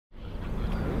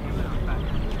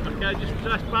Okay, just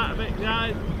press back a bit,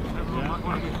 guys. Everyone might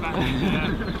want to get back.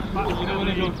 Yeah. Back, you don't want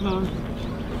to go close.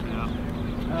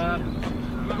 Yeah.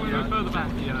 We're going to go further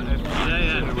back. Yeah.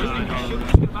 Yeah.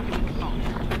 Just get back into the top.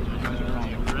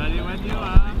 Ready when you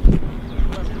are.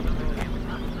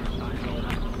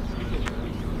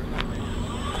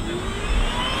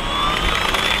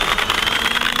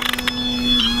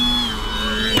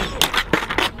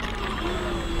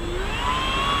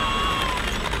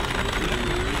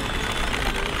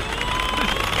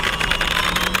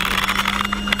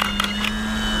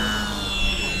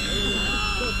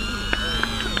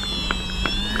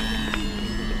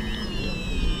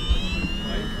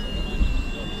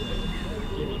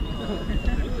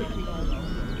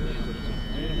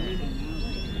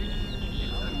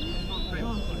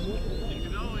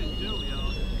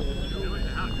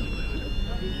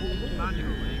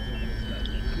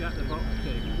 Get the box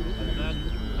tick and then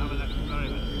have an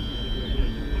experiment.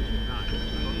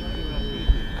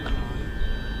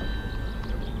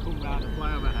 Come round and fly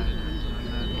overhead and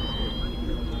then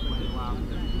wow.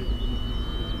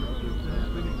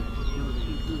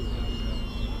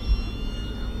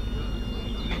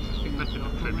 I think messing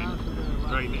up trimming,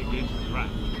 drain it against the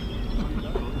track.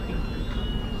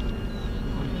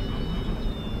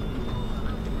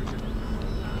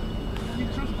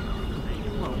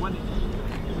 Well, when it's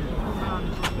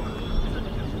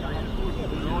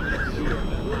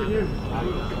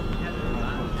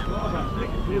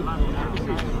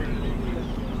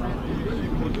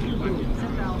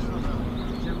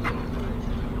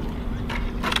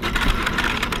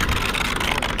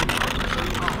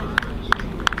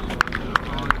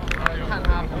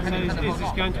is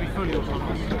this going to be funny or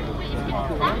something?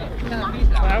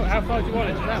 How far do you want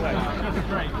it? That way?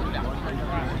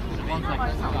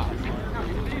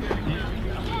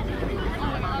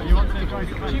 You want to go?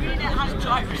 Do you mean it has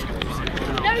driver's skills?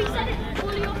 No, he said it's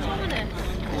fully autonomous.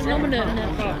 It's nominate.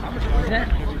 Is it?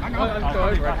 Oh,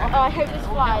 I hope this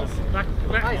flies. I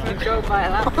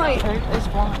hope this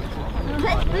flies.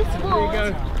 This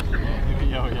one.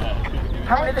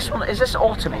 How many this one? Is this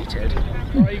automated?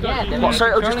 Yeah. What, so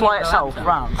it'll just fly itself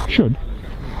round? Should.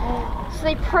 So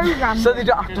they program. So they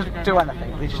don't have to do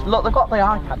anything. They just look. They've got the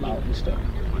iPad out and stuff.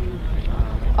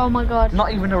 Oh my god.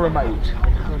 Not even a remote.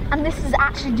 And this is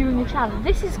actually doing a challenge.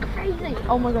 This is crazy.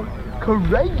 Oh my god.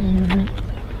 Crazy.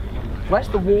 Where's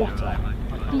the water?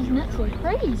 These nuts are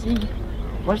crazy.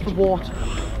 Where's the water?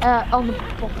 On the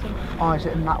bottom. Oh, is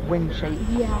it in that wind shape?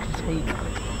 Yeah. Container?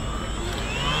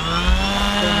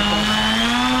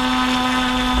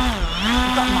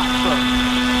 Is that Max Run?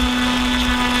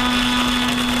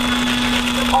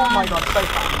 Oh my god, so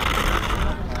fast.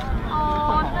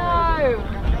 Oh no.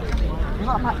 Is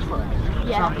that Max Run?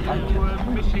 Yeah.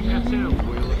 Missing a tail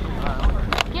wheel.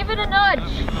 Give it a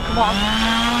nudge. Come on.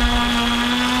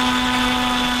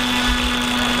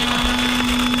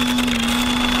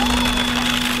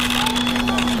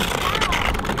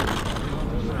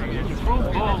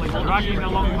 Dragging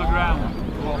along the ground.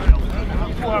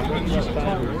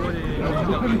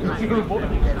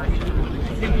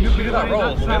 You do that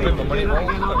roll, when it rolls.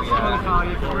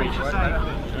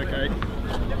 Okay.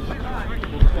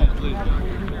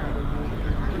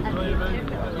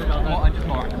 What I just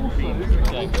marked. I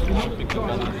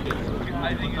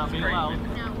think it's great,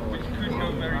 which could go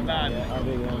very bad.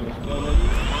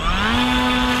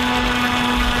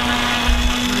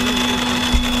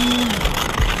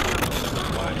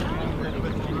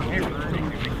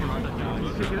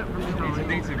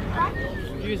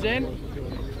 Use in.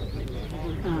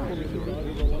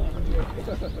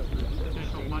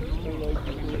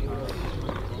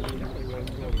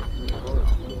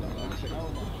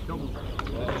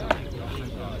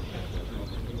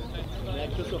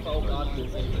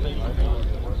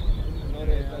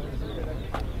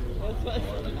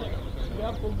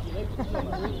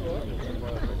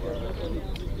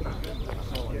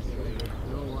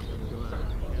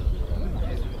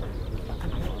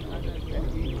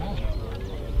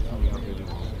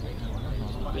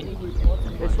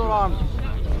 It's not on.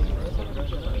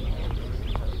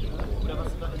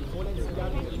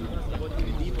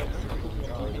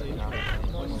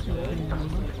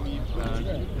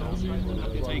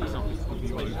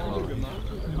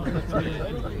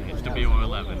 It's the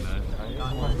B11,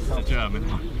 it's a German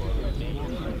one.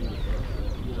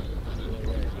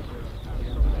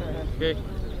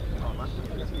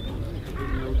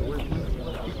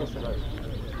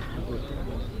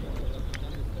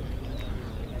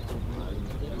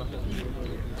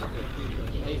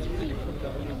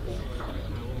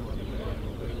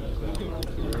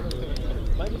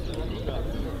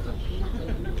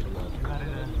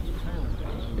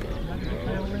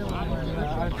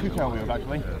 Okay. two-tail wheels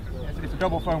actually. It's a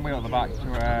double foam wheel at the back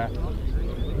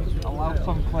to allow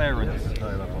some clearance.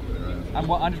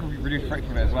 And just reduce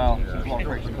friction a bit as well. There's a lot of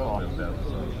friction before.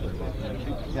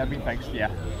 Yeah, been fixed,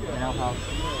 yeah. It now has.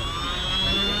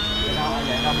 It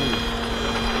now moves.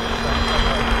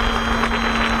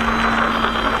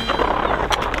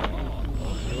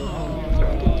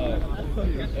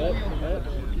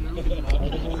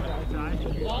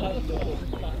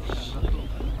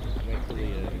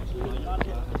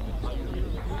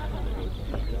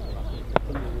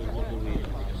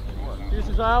 This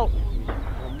is out.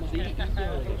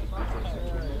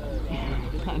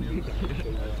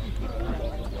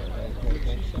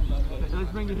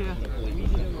 Let's bring it here.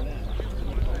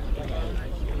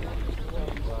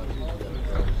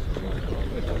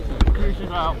 This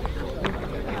is out.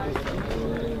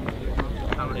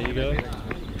 There you go.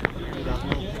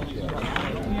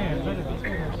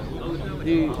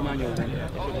 Do manual then.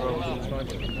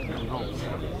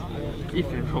 If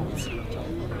it rolls.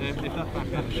 If that's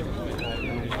back up.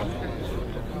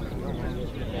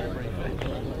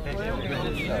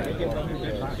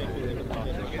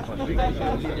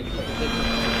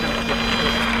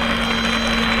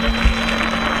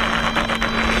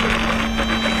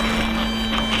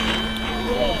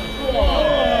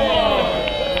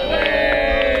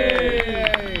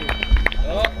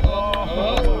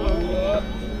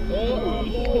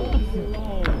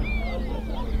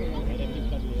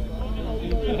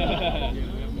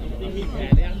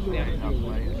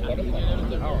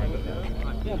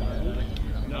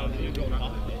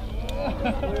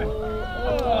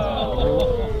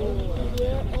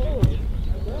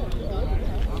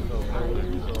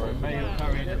 May have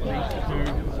carried at least 2,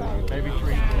 maybe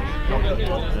 3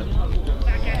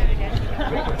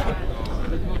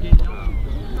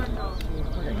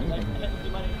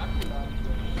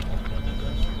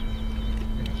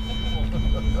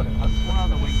 One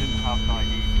other wing didn't have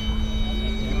ID.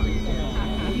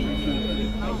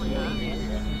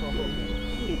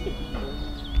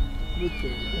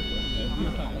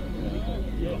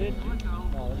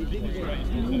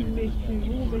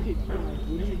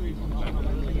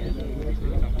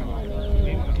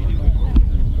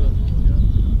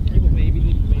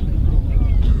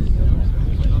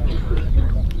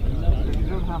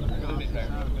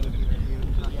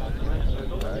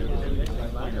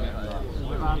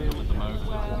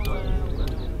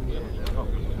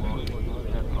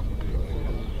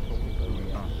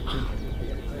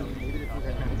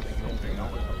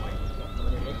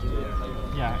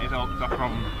 Yeah, it's all the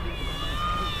problem.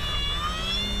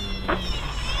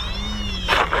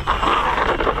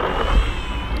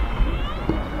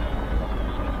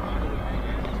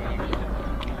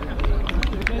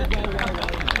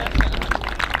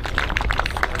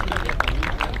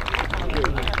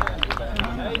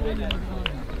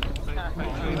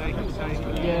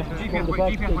 Yeah, GPS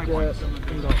waypoints.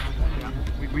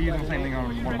 We're using the same thing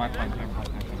on one of my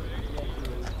plans.